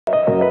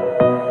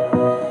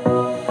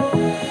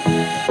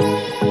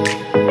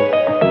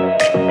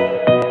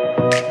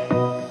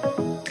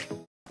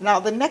Now,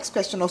 the next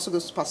question also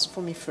goes to Pastor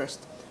Funmi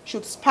first.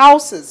 Should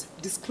spouses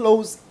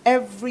disclose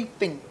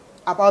everything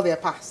about their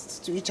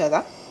past to each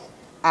other?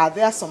 Are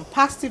there some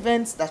past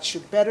events that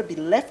should better be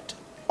left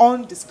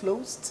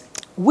undisclosed?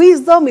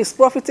 Wisdom is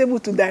profitable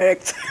to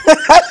direct.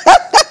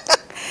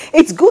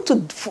 It's good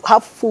to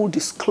have full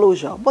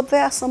disclosure, but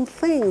there are some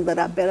things that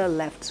are better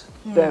left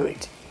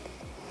buried.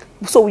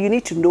 So you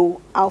need to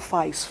know how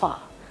far is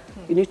far.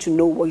 You need to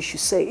know what you should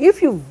say.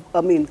 If you've,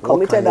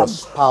 committed a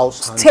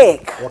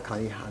mistake, what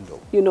can he handle?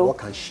 You know, what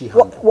can she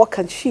handle? What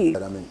can she?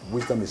 But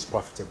wisdom is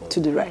profitable to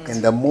direct.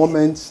 In the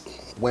moment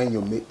when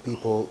you meet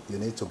people, you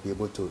need to be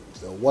able to.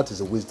 What is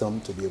the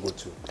wisdom to be able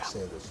to say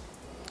this?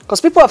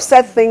 Because people have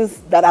said things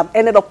that have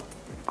ended up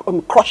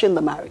crushing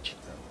the marriage,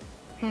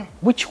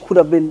 which could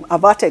have been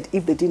averted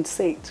if they didn't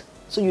say it.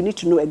 So you need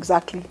to know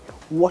exactly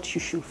what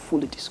you should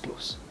fully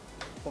disclose.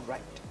 All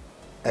right.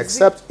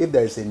 Except if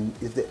there is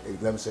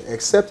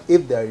except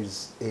if there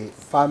is a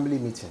family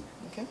meeting,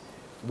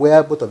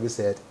 where both of you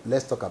said,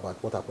 let's talk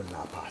about what happened in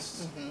our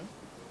past.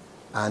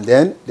 And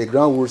then the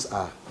ground rules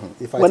are,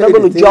 if I tell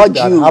you the thing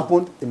that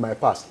happened in my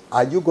past,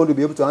 are you going to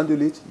be able to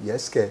handle it?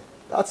 Yes, okay,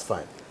 that's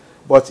fine.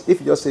 But if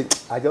you just say,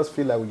 I just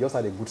feel like we just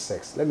had a good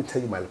sex, let me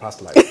tell you my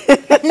past life.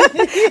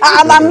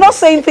 And I'm not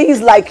saying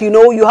things like,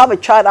 you have a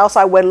child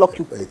outside wedlock,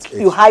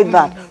 you hide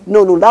that.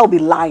 No, that would be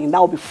lying, that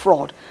would be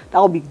fraud. That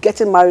would be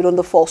getting married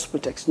under false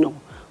pretext. No.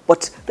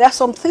 But there are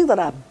some things that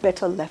are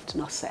better left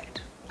not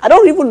said. I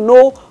don't even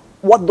know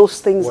what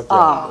those things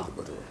are.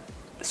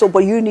 But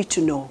you need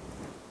to know.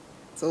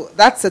 So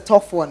that's a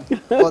tough one.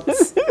 But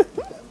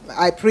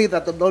I pray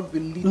that the Lord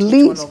will lead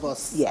each one of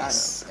us.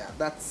 Yes. Yeah,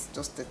 that's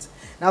just it.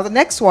 Now the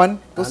next one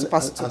goes to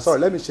Pastor. I'm sorry,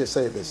 let me just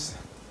say this.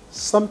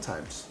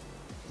 Sometimes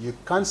you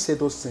can't say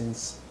those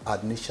things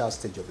at the initial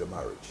stage of your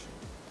marriage.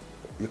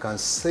 You can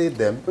say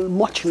them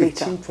much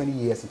 15, 20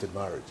 years into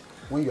marriage,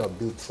 when you have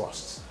built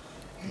trust,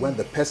 when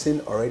the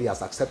person already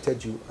has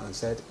accepted you and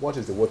said, what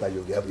is the word that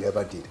you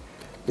ever did?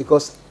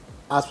 Because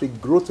as we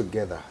grow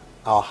together,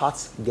 our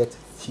hearts get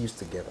fused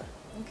together.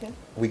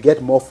 We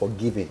get more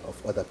forgiving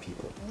of other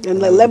people.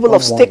 And the level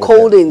of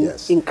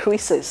stakeholding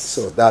increases.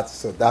 So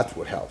that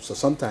would help. So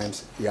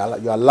sometimes you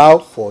allow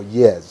for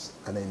years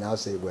and then you now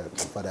say, well,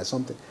 but there's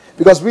something.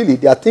 Because really,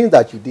 there are things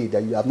that you did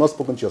that you have not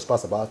spoken to your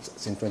spouse about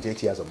since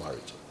 28 years of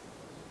marriage.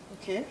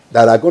 Okay.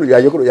 That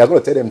you're going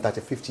to tell them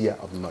 35th year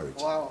of marriage.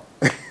 Wow.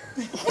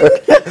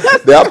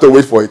 They have to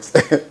wait for it.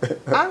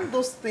 And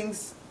those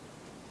things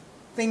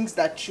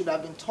that should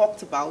have been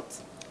talked about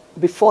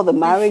before the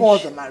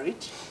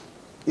marriage.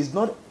 It's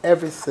not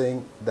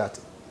everything that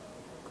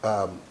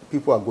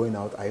people are going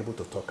out are able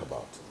to talk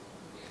about.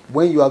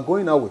 When you are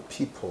going out with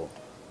people,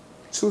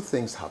 two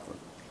things happen.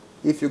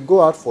 If you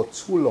go out for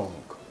too long,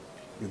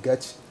 you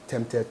get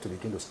tempted to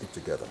begin to sleep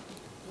together.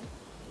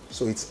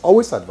 So it's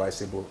always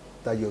advisable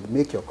that you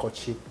make your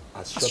courtship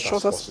as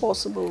short as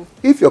possible.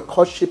 If your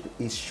courtship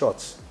is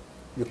short,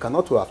 you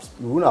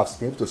wouldn't have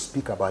been able to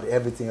speak about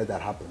everything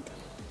that happened.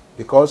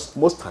 Because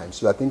most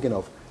times you are thinking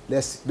of,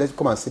 let's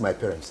come and see my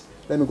parents.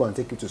 Let me go and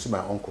take you to see my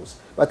uncles.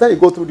 By the time you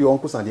go through the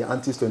uncles and the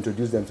aunties to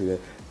introduce them to them,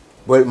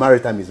 well,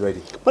 marriage time is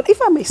ready. But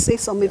if I may say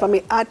something, if I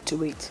may add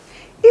to it,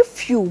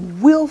 if you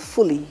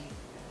willfully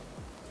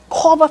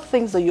cover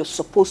things that you're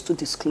supposed to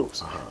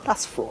disclose,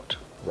 that's fraud.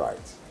 Right.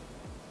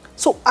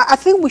 So I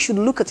think we should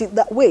look at it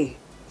that way.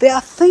 There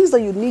are things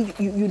that you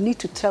need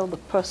to tell the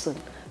person.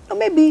 Now,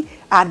 maybe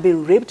I'd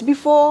been raped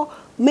before,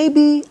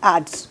 maybe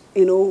I'd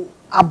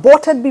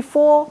aborted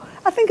before.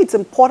 I think it's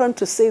important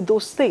to say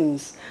those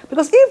things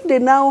because if they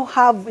now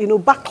have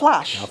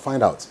backlash, I'll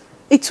find out.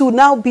 It will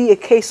now be a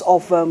case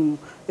of I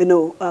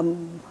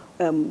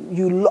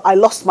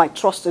lost my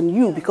trust in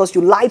you because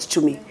you lied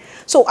to me.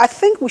 So I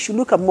think we should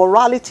look at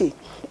morality.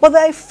 But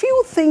there are a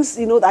few things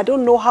that I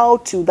don't know how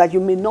to that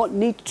you may not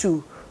need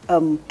to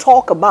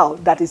talk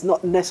about that is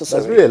not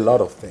necessary. There's really a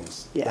lot of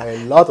things. Yeah. There are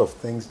a lot of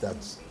things that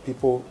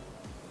people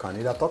can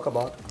either talk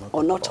about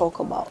or not talk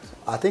about.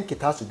 I think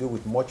it has to do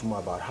with much more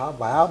about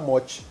how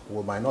much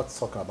we might not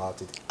talk about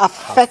it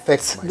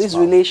affects this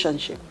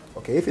relationship.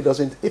 Okay, if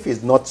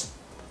it's not,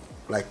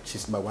 like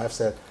my wife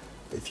said,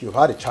 if you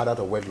had a child out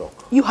of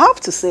wedlock, you have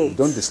to say it.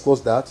 Don't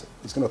disclose that,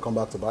 it's going to come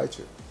back to bite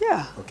you.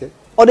 Yeah. Okay.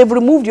 Or they've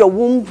removed your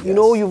womb,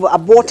 you've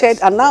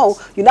aborted, and now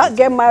you not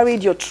get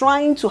married, you're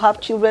trying to have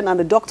children, and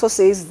the doctor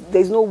says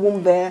there's no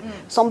womb there,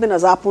 something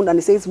has happened, and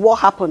he says, what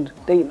happened?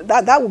 Then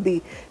that would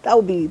be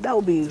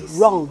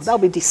wrong. That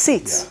would be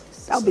deceit. Yeah.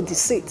 That would be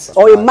deceit.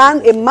 Or a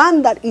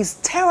man that is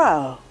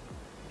sterile,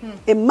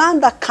 a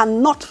man that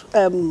cannot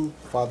and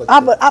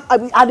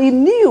he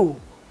knew,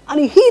 and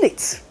he hid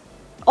it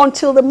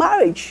until the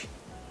marriage.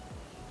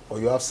 Or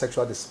you have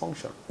sexual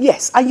dysfunction.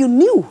 Yes, and you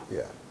knew.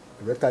 Yeah.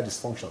 Erectile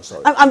dysfunction,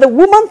 sorry. And the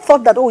woman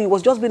thought that, he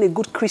was just being a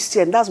good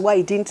Christian. That's why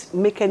he didn't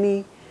make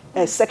any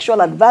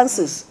sexual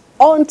advances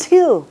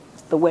until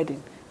the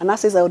wedding. And I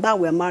says, now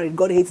we're married.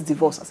 God hates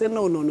divorce. I said,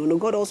 no.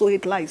 God also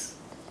hates lies.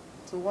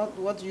 So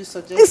what do you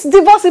suggest? It's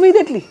divorce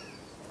immediately.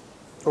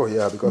 Oh,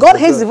 yeah. Because God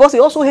hates divorce. He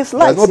also hates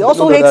lies. He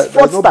also hates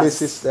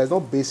fraudsters. There's no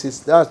basis.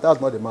 That's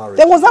not the marriage.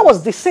 That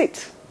was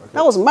deceit.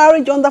 That was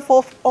marriage under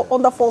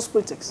false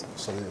pretext.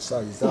 So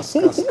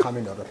that's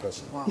coming the other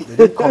person. Wow. They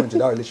didn't come into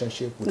that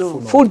relationship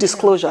with full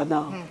disclosure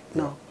now.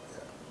 No.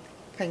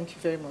 Thank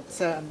you very much,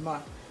 Sir and Ma.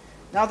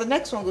 Now the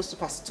next one goes to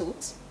Pastor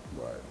Totes.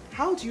 Right.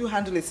 How do you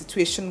handle a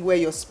situation where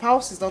your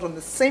spouse is not on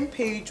the same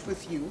page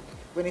with you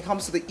when it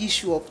comes to the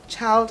issue of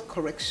child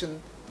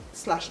correction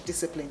 /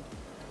 discipline?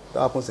 That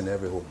happens in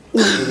every home,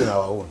 including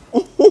our own.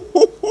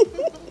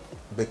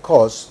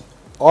 Because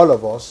all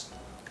of us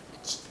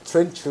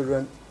train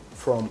children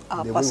from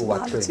the way we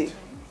were trained.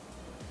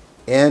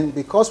 And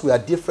because we are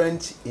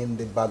different in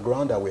the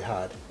background that we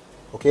had,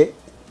 okay,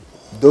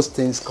 those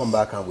things come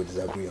back and we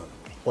disagree on.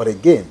 But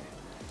again,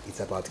 it's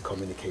about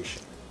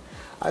communication.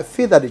 I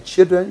feel that the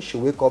children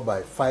should wake up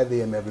by 5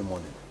 a.m. every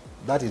morning.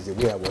 That is the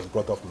way I was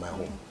brought up in my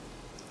home.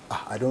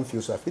 I don't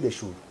feel so. I feel they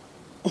should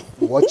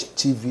watch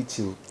TV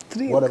till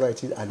whatever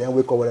it is, and then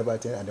wake up whatever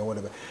it is, and then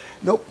whatever.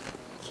 No,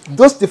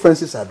 those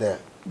differences are there.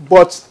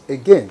 But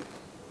again,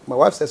 my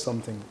wife said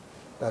something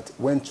that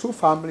when two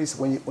families,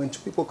 when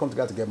two people come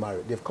together to get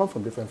married, they've come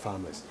from different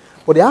families.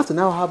 But they have to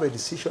now have a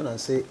decision and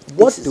say,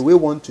 what do we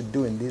want to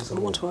do in this home?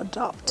 We want to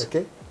adopt.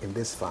 Okay, in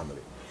this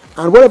family.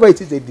 And whatever it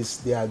is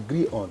they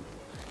agree on,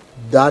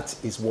 that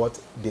is what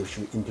they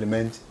should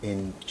implement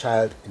in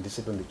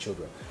discipline the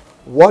children.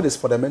 What is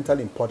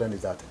fundamentally important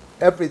is that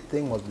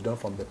everything must be done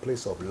from the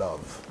place of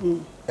love.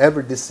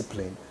 Every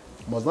discipline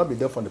must not be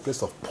done from the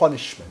place of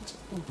punishment.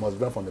 Must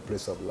be done from the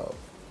place of love.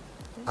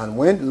 And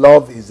when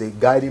love is a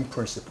guiding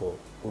principle,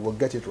 we will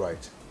get it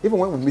right. Even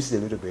when we miss it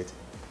a little bit,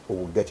 we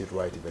will get it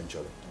right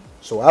eventually.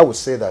 So I would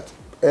say that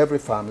every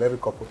family, every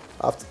couple,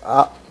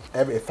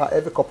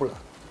 every couple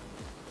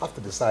have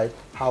to decide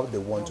how they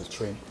want to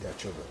train their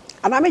children.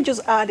 And I may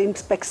just add, in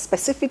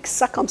specific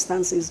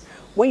circumstances,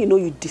 when you know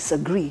you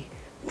disagree,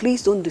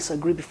 please don't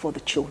disagree before the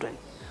children.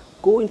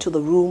 Go into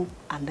the room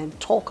and then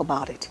talk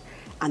about it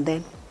and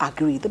then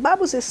agree. The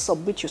Bible says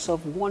submit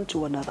yourself one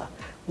to another.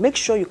 Make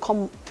sure you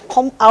come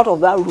out of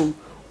that room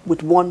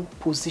with one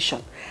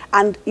position.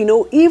 And you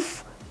know,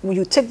 if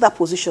you take that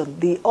position,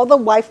 the other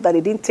wife that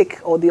they didn't take,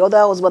 or the other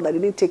husband that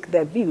didn't take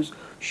their views,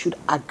 should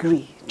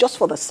agree, just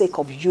for the sake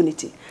of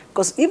unity.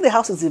 Because if the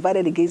house is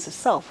divided against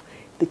itself,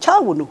 the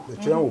child will know. The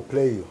children will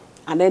play you.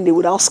 And then they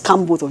would all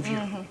scam both of you.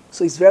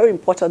 So it's very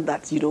important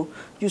that, you know,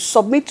 you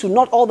submit to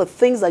not all the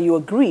things that you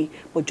agree,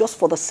 but just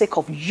for the sake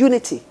of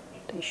unity,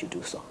 then you should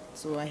do so.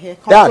 So I hear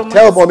compromise. Dad,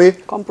 tell mommy.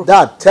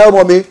 Dad, tell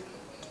mommy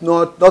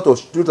not to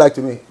do like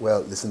to me.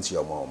 Well, listen to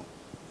your mom.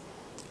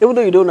 Even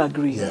though you don't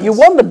agree. Yes. You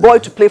want the boy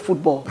to play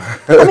football.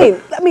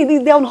 I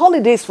mean, they're on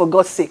holidays, for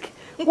God's sake.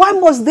 Why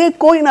must they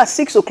go in at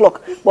 6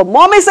 o'clock? But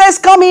mommy says,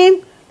 come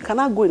in. Can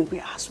I go in and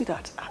play?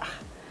 Sweetheart,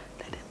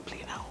 let them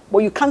play now. But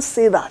you can't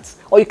say that.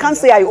 Or you can't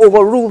say I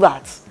overrule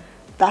that.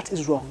 That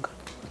is wrong.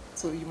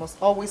 So you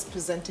must always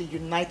present a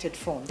united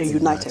front. A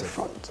united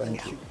front.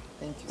 Thank you.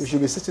 Thank you. You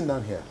should be sitting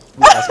down here.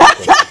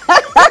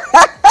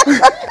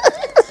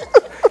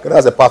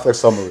 That's a perfect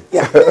summary.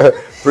 Yeah.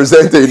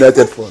 Present a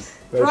united front.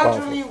 Very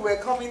Gradually, powerful.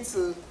 we're coming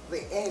to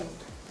the end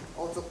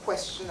of the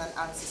question and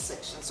answer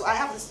section. So I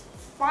have this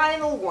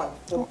final one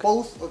for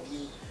both of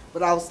you,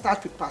 but I'll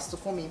start with Pastor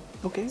Funmi.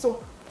 Okay.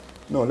 So,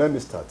 no, let me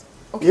start.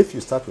 Okay. If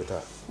you start with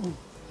her,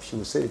 she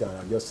will say it and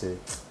I'll just say,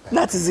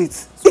 that is it.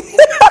 So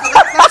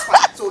that's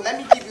fine. So let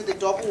me give you the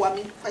double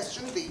whammy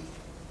question, the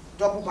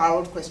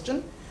double-barreled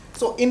question.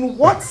 So in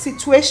what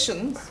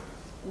situations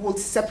would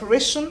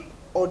separation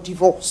or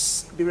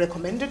divorce be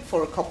recommended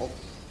for a couple?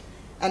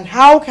 And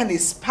how can a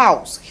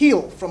spouse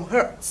heal from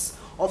hurts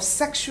of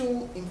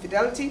sexual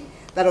infidelity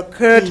that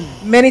occurred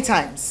many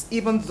times,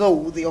 even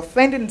though the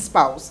offending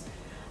spouse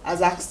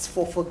has asked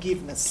for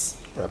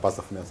forgiveness?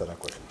 Pastor Funmi, answer that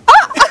question.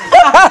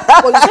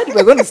 Well, you said you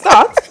were going to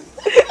start.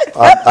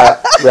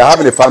 We're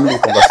having a family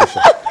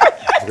conversation.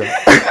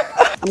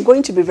 I'm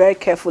going to be very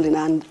careful in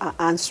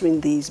answering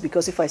these,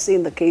 because if I say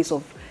in the case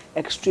of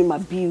extreme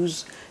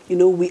abuse, you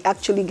know, we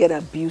actually get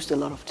abused a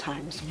lot of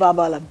times.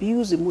 Verbal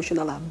abuse,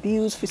 emotional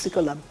abuse,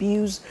 physical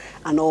abuse,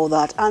 and all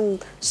that.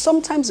 And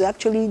sometimes we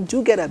actually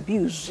do get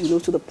abused, you know,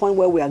 to the point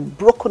where we are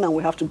broken and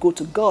we have to go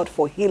to God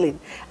for healing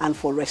and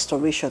for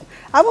restoration.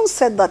 Having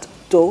said that,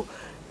 though,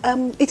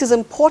 it is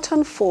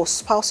important for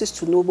spouses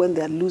to know when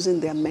they're losing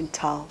their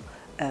mental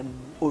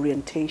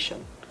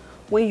orientation,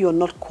 when you're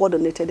not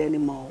coordinated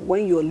anymore,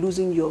 when you're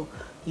losing your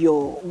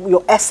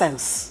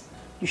essence.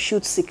 You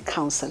should seek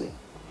counseling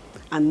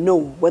and know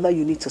whether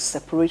you need to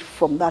separate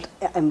from that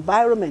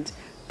environment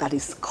that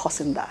is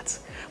causing that.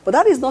 But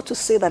that is not to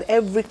say that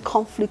every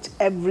conflict,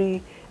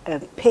 every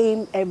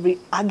pain, every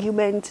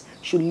argument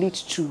should lead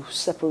to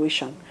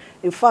separation.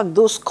 In fact,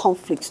 those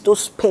conflicts,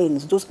 those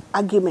pains, those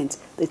arguments,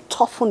 they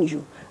toughen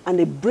you and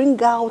they bring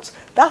out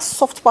that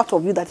soft part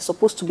of you that is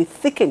supposed to be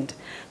thickened.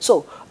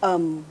 So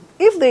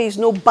if there is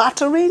no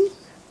battering,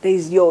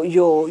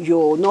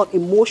 you're not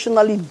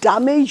emotionally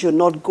damaged, you're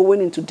not going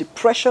into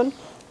depression,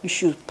 you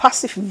should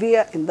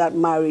persevere in that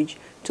marriage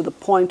to the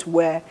point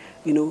where,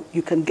 you know,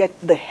 you can get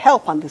the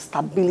help and the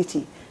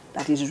stability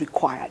that is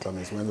required. That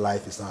means when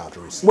life is not at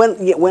risk.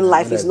 When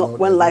life is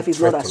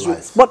not at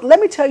risk. But let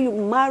me tell you,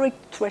 marriage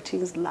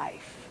threatens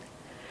life.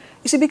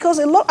 You see, because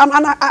a lot, and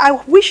I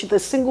wish the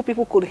single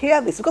people could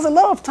hear this, because a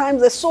lot of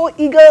times they're so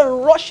eager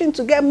and rushing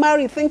to get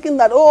married, thinking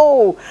that,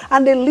 oh,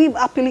 and they live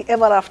happily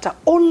ever after,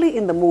 only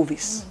in the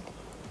movies.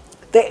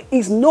 There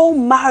is no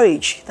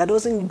marriage that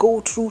doesn't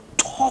go through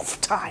tough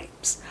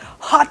times,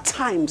 hard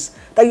times,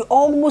 that you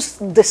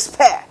almost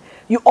despair.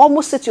 You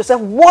almost say to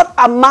yourself, what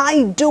am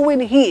I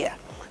doing here?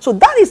 So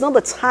that is not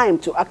the time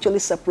to actually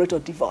separate or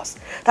divorce.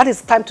 That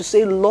is time to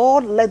say,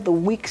 Lord, let the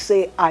weak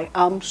say, I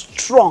am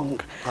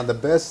strong. And the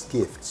best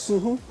gift,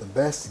 the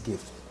best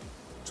gift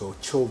to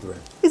children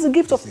is a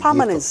gift of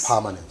permanence. Gift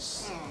of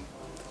permanence.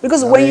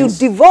 Because when you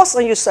divorce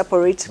and you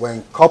separate,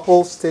 when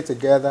couples stay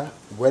together,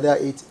 whether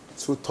it's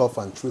through tough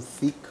and through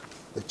thick,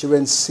 the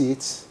children see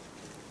it,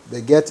 they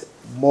get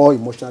more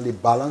emotionally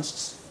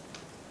balanced.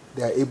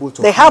 They are able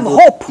to have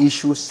hope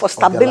issues for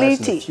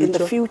stability in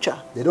the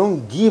future. They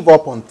don't give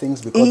up on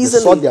things because they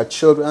saw their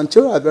children. And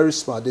children are very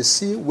smart. They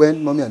see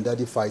when mommy and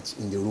daddy fight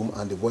in the room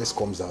and the voice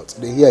comes out.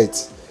 They hear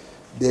it.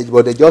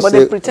 But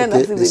they pretend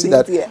okay, they see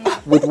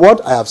that with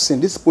what I have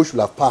seen, this people should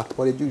have packed.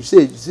 But you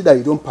see that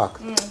you don't pack.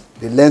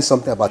 They learn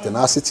something about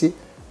tenacity,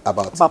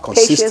 about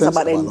patience,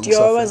 about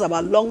endurance,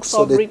 about long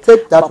suffering. So they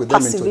take that with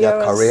them into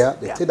their career.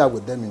 They take that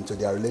with them into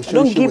their relationship.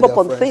 They don't give up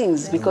on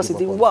things because it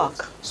didn't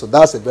work. So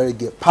that's a very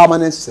gift.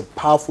 Permanence is a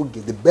powerful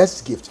gift, the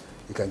best gift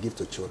you can give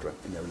to children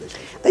in a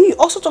relationship. Then you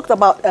also talked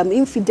about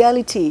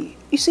infidelity.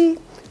 You see,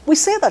 we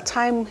say that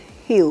time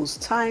heals,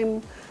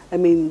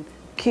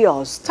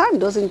 cures. Time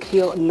doesn't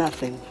cure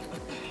nothing.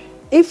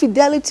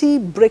 Infidelity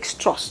breaks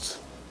trust.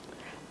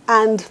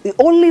 And the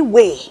only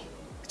way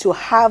to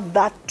have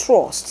that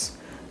trust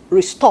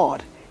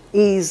restored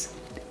is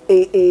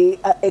a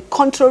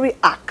contrary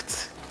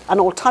act, an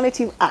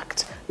alternative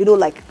act,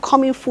 like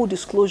coming full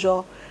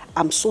disclosure,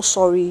 I'm so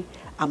sorry,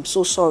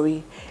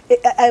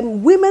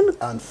 women...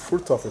 And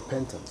fruit of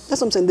repentance.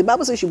 That's what I'm saying. The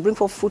Bible says you should bring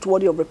forth fruit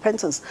worthy of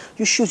repentance.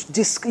 You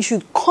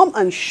should come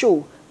and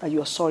show that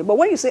you're sorry. But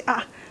when you say,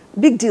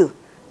 big deal,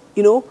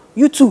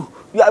 you too,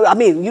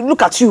 you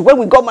look at you, when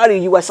we got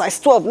married, you were size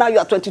 12, now you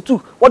are 22.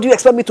 What do you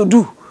expect me to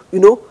do?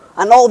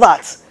 And all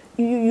that.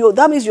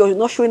 That means you're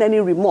not showing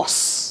any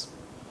remorse.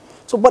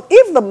 So, but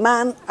if the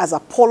man has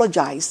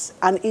apologized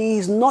and he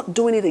is not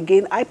doing it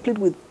again, I plead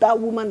with that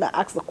woman that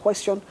asked the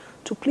question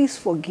to please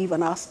forgive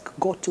and ask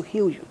God to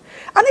heal you.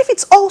 And if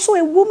it's also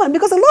a woman,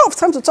 because a lot of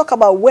times we talk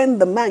about when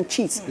the man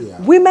cheats,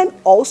 women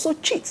also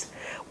cheat.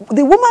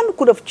 The woman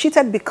could have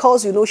cheated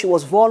because, she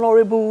was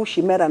vulnerable,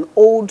 she met an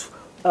old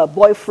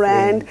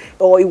boyfriend,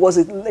 or it was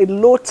a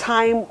low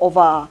time of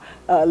her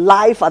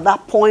life at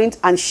that point,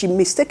 and she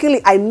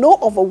mistakenly, I know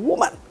of a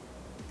woman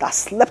that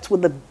slept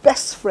with the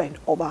best friend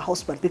of her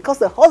husband because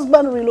the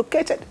husband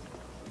relocated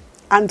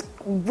and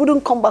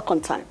wouldn't come back on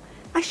time.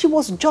 And she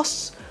was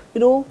just,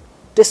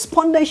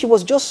 despondent, she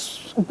was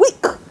just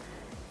weak.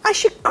 And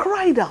she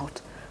cried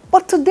out.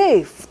 But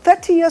today,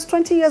 30 years,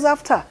 20 years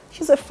after,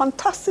 she's a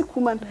fantastic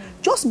woman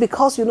just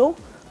because, the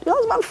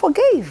husband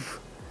forgave.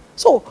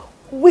 So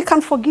we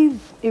can forgive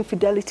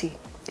infidelity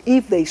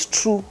if there is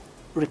true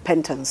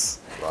repentance.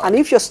 Right. And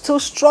if you're still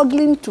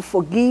struggling to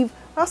forgive,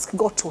 ask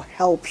God to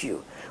help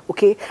you.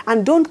 Okay,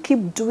 and don't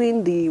keep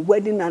doing the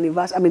wedding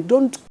anniversary.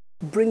 Don't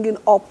bring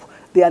up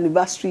the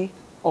anniversary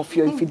of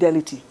your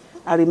infidelity.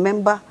 I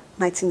remember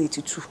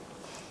 1982,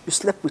 you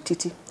slept with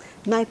Titi.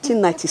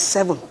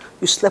 1997,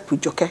 you slept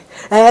with Joke.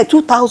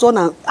 2000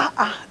 and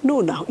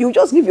no, now you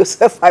just give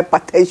yourself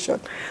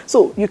hypertension.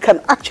 So you can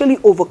actually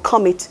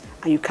overcome it,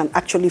 and you can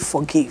actually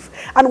forgive.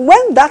 And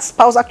when that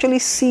spouse actually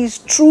sees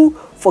true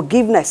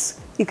forgiveness,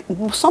 it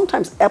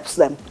sometimes helps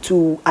them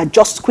to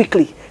adjust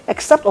quickly.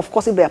 Except, of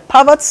course, if they are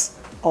perverts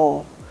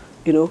or,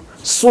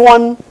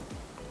 sworn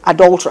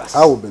adulterers.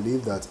 I would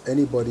believe that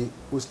anybody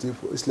who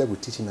slept with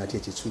Titi in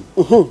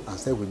 1982 and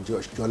slept with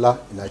Jola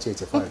in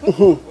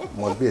 1985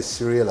 must be a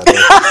serial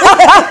adulterer.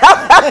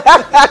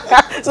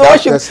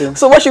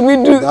 So what should we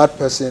do? That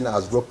person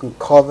has broken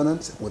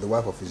covenant with the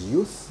wife of his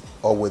youth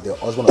or with the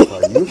husband of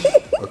her youth,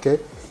 okay?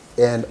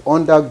 And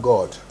under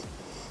God,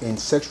 in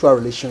sexual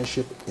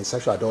relationship, in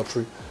sexual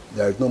adultery,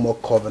 there is no more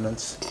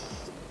covenants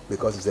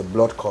because it's a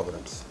blood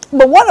covenant.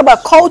 But what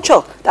about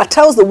culture that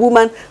tells the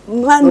woman,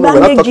 man, we're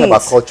not talking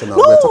about culture now.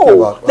 We're talking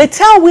about, they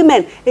tell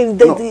women, I'm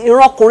not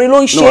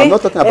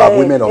talking about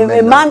women or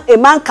men. A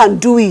man can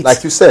do it.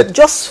 Like you said,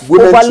 just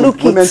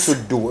overlook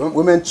it.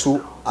 Women too.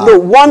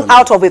 One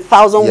out of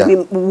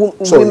 1,000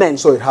 women.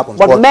 So it happens.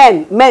 But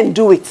men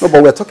do it. No,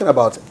 but we're talking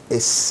about a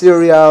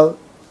serial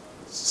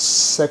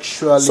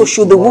sexually. So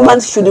should the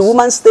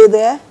woman stay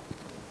there?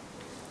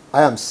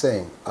 I am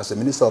saying, as a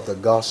minister of the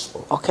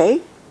gospel,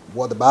 okay,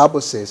 what the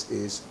Bible says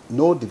is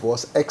no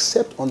divorce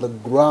except on the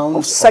grounds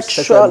of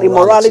sexual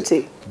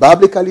immorality.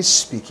 Biblically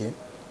speaking,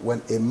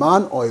 when a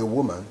man or a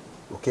woman,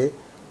 okay,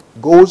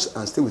 goes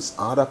and stays with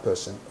another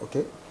person,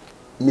 okay,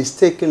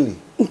 mistakenly,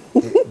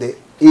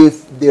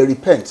 if they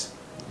repent,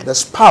 the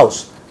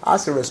spouse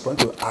has a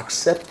responsibility to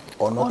accept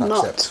or not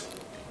accept.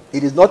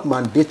 It is not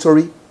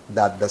mandatory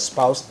that the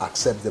spouse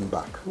accepts them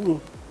back.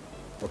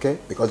 Okay?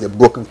 Because they've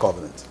broken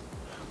covenant.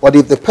 But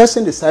if the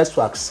person decides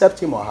to accept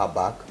him or her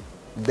back,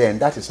 then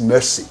that is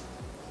mercy.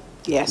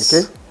 Yes.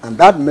 Okay? And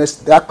that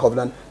mercy, that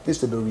covenant needs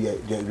to be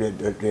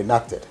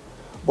reenacted.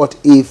 But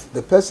if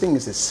the person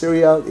is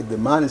if the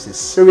man is a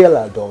serial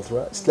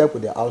adulterer, slept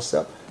with the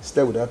outside,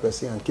 slept with that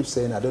person and keeps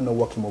saying, I don't know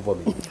what came over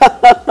me.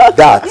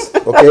 That,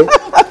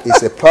 okay,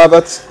 is a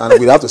pervert, and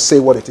we have to say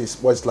what it is,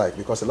 what it's like,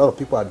 because a lot of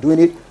people are doing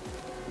it.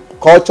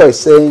 Culture is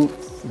saying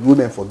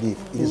women forgive.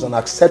 It is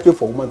unacceptable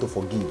for a woman to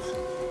forgive.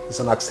 It's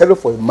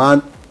unacceptable for a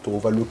man to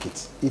overlook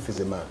it if he's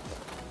a man.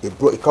 A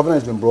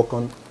covenant has been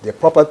broken. The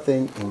proper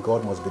thing in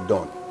God must be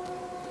done.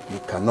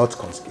 It cannot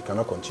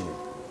continue.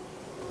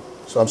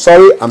 So I'm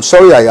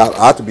sorry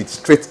I had to be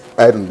straight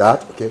ahead on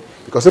that, okay?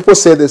 Because people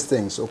say these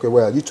things, okay,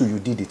 well, you two, you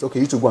did it.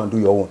 Okay, you two go and do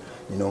your own,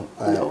 you know.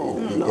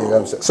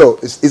 No. So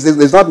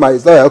it's not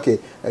like, okay,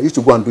 you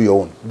two go and do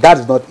your own. That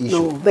is not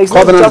issue. No,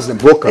 covenant has been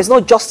broken. There's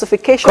no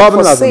justification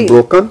Covenant for has sin. been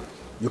broken.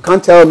 You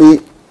can't tell me,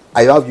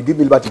 you give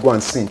me liberty to go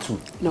and sin too.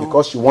 No.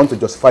 Because you want to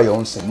justify your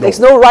own sin. No. There's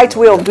no right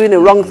way of doing a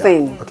wrong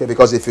thing. Okay,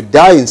 because if you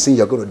die in sin,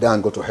 you're going to die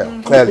and go to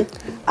hell, clearly.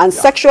 And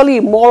sexually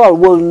immoral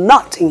will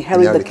not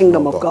inherit the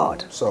kingdom of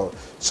God.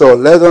 So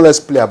let's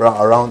play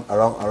around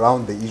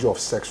the issue of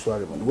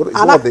sexuality.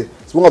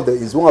 It's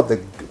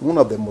one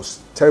of the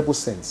most terrible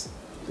sins,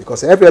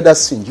 because every other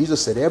sin,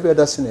 Jesus said, every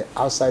other sin is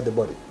outside the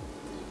body.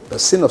 The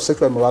sin of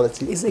sexual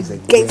immorality is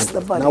against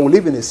the body. Now we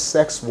live in a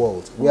sex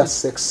world where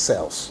sex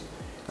sells,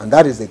 and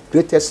that is the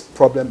greatest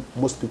problem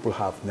most people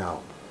have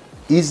now.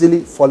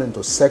 Easily fall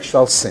into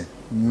sexual sin,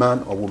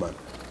 man or woman,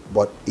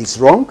 but it's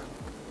wrong,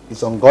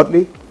 it's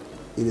ungodly,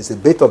 it is a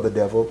bait of the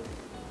devil.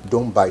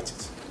 Don't bite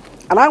it.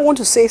 And I want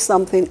to say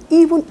something,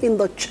 even in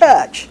the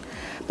church,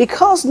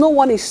 because no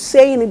one is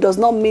saying it does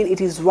not mean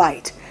it is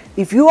right.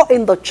 If you are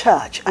in the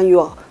church and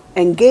you are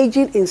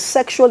engaging in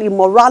sexual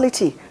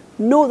immorality,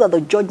 know that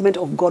the judgment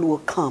of God will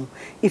come.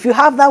 If you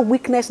have that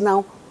weakness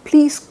now,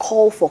 please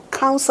call for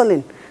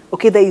counseling.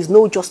 Okay, there is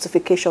no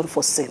justification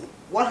for sin.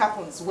 What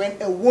happens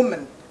when a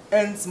woman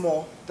earns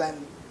more than,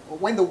 or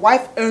when the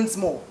wife earns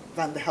more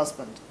than the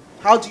husband?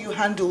 How do you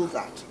handle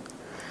that?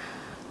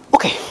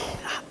 Okay.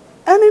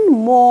 Earning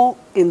more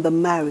in the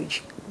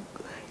marriage,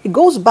 it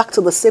goes back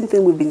to the same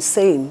thing we've been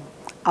saying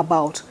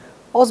about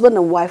husband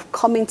and wife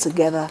coming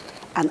together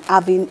and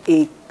having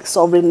a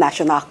sovereign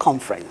national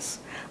conference.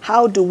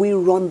 How do we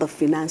run the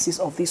finances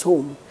of this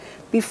home?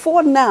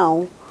 Before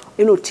now,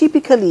 you know,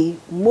 typically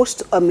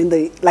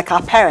like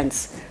our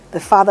parents, the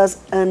fathers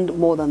earned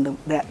more than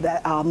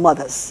our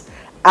mothers.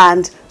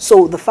 And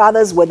so the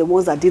fathers were the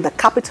ones that did the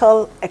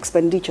capital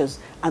expenditures,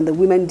 and the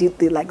women did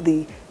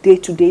the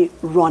day-to-day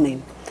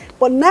running.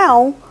 But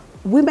now,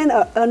 women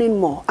are earning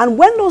more. And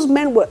when those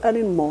men were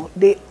earning more,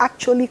 they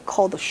actually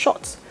call the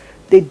shots.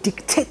 They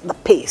dictate the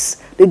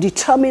pace. They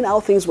determine how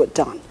things were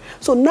done.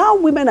 So now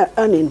women are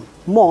earning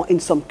more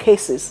in some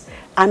cases.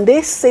 And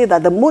they say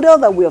that the model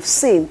that we have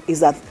seen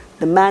is that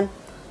the man,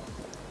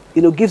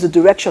 you know, gives the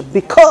direction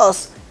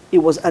because he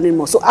was earning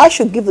more. So I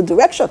should give the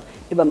direction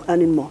if I'm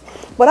earning more.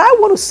 But I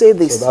want to say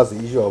this. So that's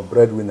the issue of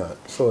breadwinner.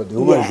 So the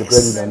woman is the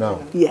breadwinner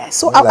now. Yes.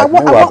 So I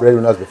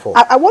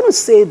want to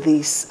say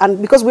this, and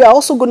because we are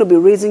also going to be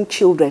raising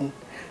children.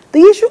 The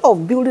issue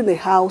of building a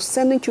house,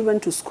 sending children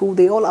to school,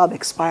 they all have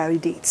expiry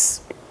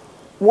dates.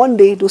 One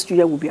day, those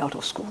children will be out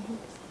of school.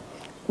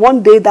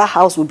 One day, that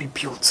house will be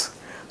built.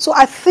 So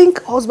I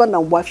think husband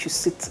and wife should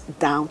sit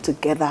down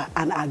together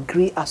and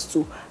agree as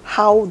to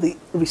how the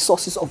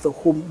resources of the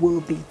home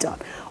will be done.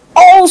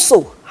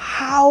 Also,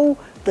 how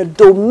the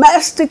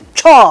domestic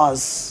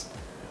chores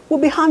will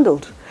be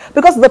handled.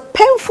 Because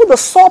the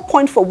sore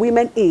point for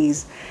women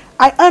is,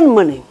 I earn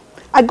money,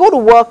 I go to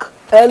work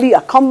early,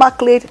 I come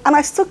back late, and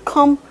I still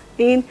come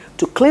in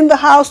to clean the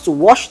house, to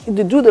wash,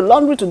 to do the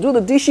laundry, to do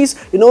the dishes,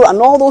 you know,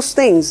 and all those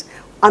things.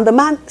 And the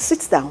man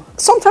sits down.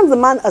 Sometimes the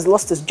man has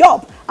lost his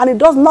job and he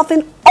does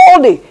nothing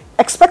all day,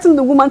 expecting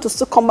the woman to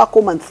still come back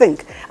home and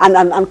think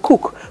and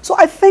cook. So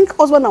I think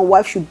husband and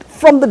wife should,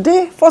 from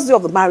the first day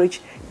of the marriage,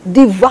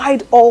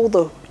 divide all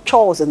the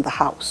chores in the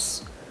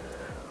house.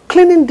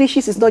 Cleaning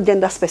dishes is not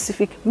gender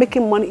specific.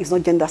 Making money is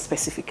not gender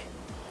specific.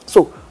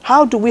 So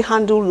how do we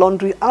handle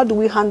laundry? How do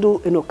we handle,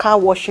 you know, car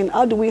washing?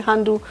 How do we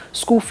handle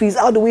school fees?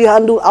 How do we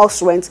handle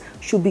house rent?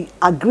 Should be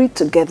agreed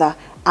together,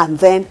 and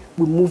then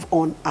we move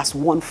on as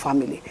one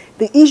family.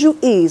 The issue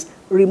is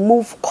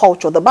remove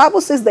culture. The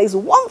Bible says there is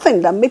one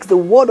thing that makes the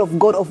word of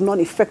God of none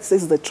effect,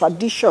 says the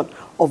tradition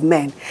of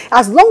men.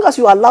 As long as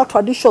you allow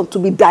tradition to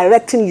be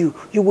directing you,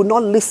 you will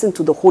not listen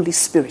to the Holy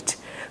Spirit.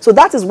 So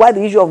that is why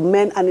the issue of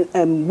men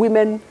and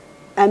women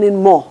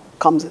earning more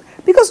comes in.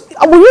 Because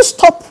will you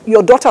stop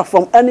your daughter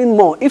from earning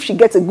more if she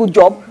gets a good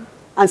job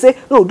and say,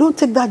 no, don't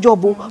take that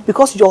job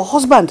because your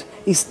husband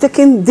is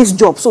taking this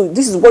job, so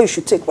this is what you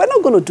should take? We're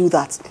not going to do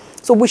that.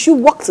 So we should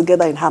work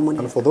together in harmony.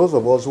 And for those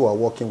of us who are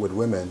working with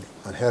women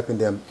and helping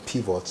them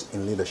pivot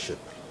in leadership,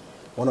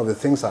 one of the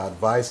things I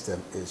advise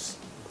them is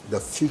the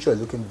future is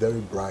looking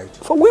very bright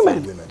for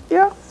women.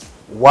 Yeah.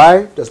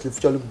 Why does the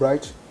future look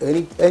bright?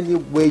 Any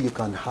way you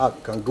can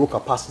grow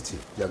capacity,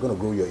 you're going to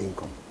grow your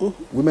income.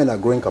 Women are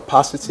growing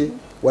capacity,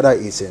 whether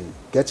it's in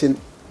getting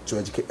to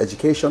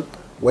education,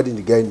 whether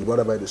you get in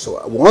whatever it is.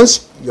 So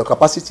once your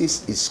capacity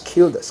is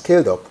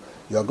scaled up,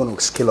 you're going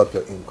to scale up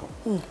your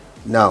income.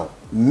 Now,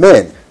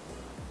 men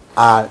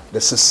are, the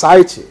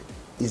society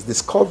is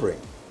discovering,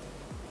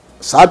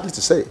 sadly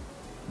to say,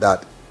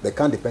 that they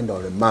can't depend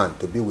on a man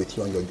to be with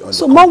you on your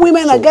So more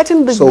women are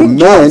getting the big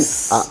jobs.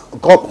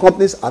 So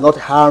companies are not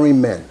hiring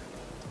men.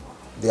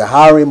 They are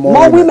hiring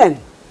more women.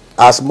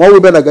 As more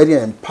women are getting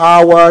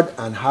empowered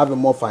and having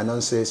more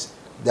finances,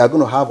 they are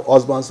going to have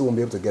husbands who won't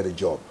be able to get a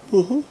job.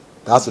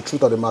 That's the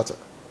truth of the matter.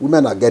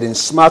 Women are getting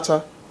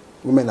smarter.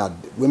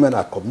 Women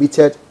are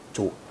committed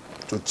to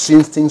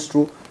seeing things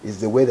through.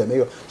 Is the way they make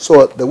it.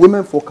 So the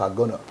women folk are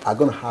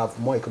gonna have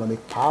more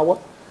economic power.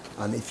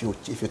 And if you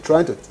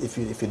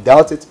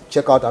doubt it,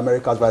 check out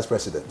America's vice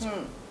president.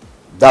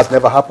 That's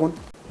never happened.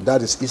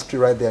 That is history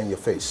right there in your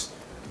face.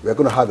 We're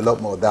going to have a lot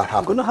more of that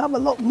happen. We're going to have a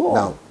lot more.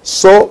 Now,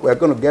 so we're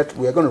going to get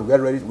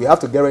ready. We have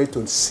to get ready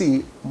to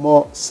see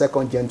more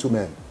second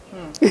gentlemen.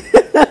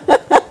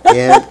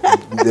 And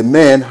the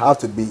men have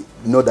to be, that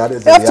is the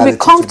reality. They have to be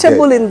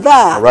comfortable today. In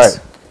that. Right.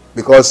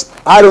 Because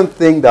I don't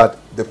think that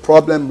the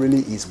problem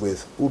really is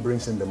with who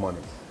brings in the money.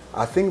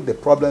 I think the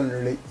problem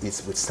really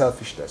is with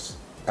selfishness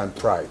and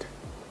pride.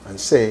 And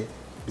say,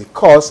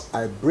 because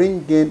I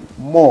bring in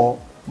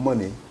more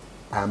money,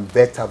 I'm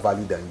better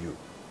value than you.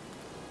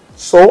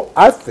 So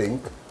I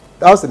think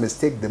that was the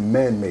mistake the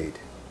men made.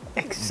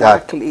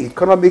 Exactly. That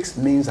economics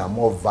means I'm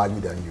more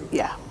value than you.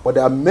 Yeah. But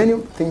there are many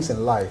things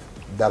in life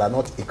that are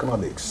not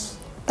economics.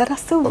 That are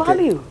still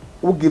value.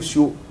 Who gives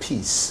you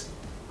peace?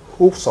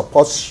 Who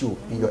supports you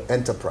in your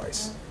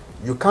enterprise?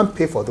 You can't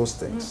pay for those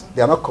things.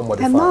 They are not commodified.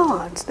 They're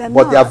not. They're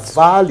but not. They are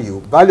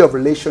value of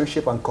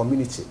relationship and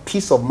community,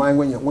 peace of mind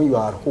when you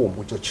are at home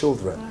with your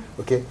children.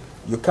 Okay,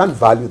 you can't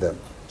value them.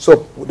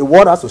 So the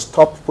world has to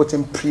stop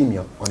putting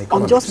premium on economics.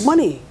 On just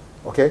money.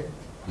 Okay,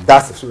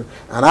 that's the truth.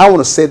 And I want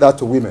to say that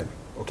to women.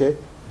 Okay,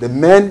 the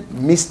men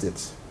missed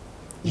it.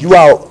 You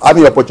are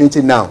having the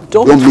opportunity now.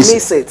 Don't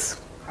miss it.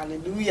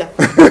 Hallelujah.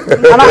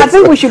 And I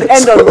think we should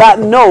end on that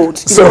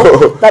note, you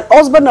know, that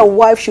husband and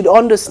wife should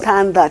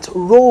understand that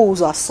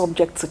roles are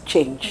subject to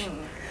change.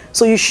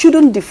 So you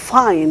shouldn't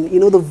define,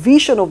 the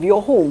vision of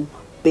your home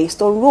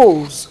based on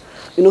roles.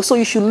 So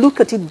you should look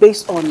at it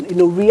based on,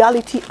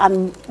 reality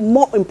and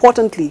more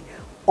importantly,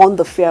 on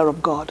the fear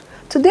of God.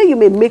 Today you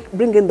may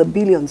bring in the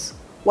billions.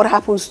 What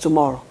happens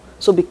tomorrow?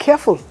 So be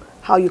careful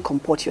how you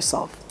comport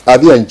yourself.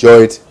 Have you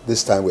enjoyed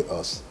this time with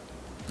us?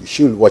 You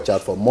should watch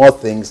out for more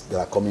things that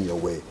are coming your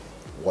way.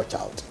 Watch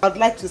out. I'd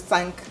like to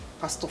thank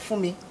Pastor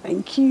Funmi.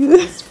 Thank you. For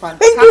this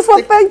fantastic Thank you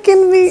for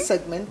thanking me.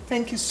 Segment.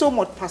 Thank you so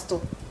much, Pastor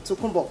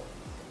Tokunbo,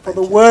 for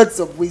the words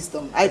of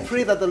wisdom. I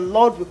pray that the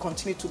Lord will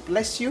continue to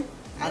bless you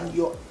and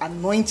your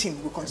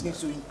anointing will continue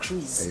to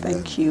increase. Amen.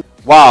 Thank you.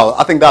 Wow,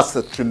 I think that's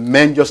a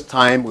tremendous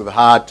time we've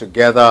had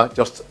together,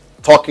 just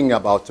talking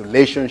about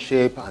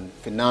relationship and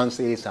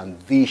finances and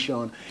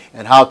vision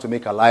and how to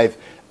make our life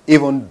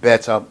even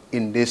better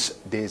in these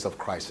days of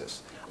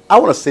crisis. I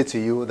want to say to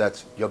you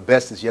that your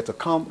best is yet to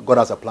come. God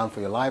has a plan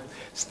for your life.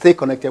 Stay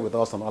connected with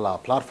us on all our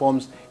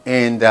platforms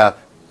and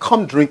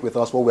come drink with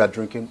us what we are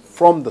drinking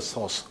from the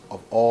source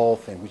of all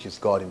things, which is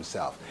God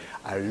himself.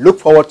 I look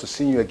forward to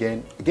seeing you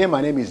again. Again,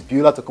 my name is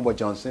BeulahTokunbo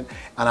Johnson,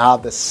 and I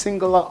have the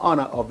singular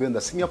honor of being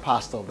the senior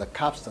pastor of the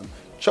Capstone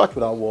Church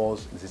Without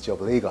Walls in the city of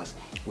Lagos.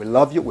 We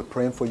love you. We're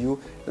praying for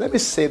you. Let me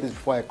say this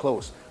before I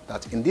close,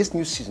 that in this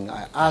new season,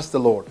 I ask the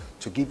Lord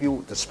to give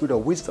you the spirit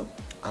of wisdom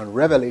and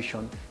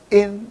revelation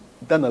in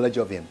the knowledge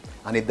of him.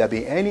 And if there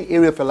be any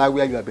area of your life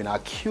where you have been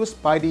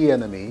accused by the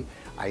enemy,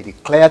 I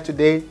declare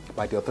today,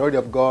 by the authority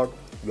of God,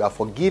 you are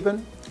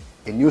forgiven,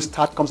 a new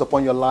start comes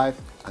upon your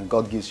life, and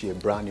God gives you a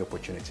brand new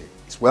opportunity.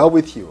 It's well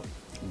with you.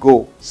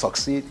 Go,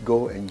 succeed,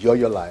 go, enjoy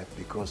your life,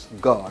 because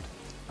God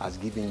has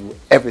given you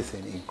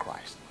everything in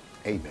Christ.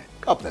 Amen.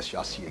 God bless you.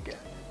 I'll see you again.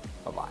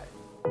 Bye-bye.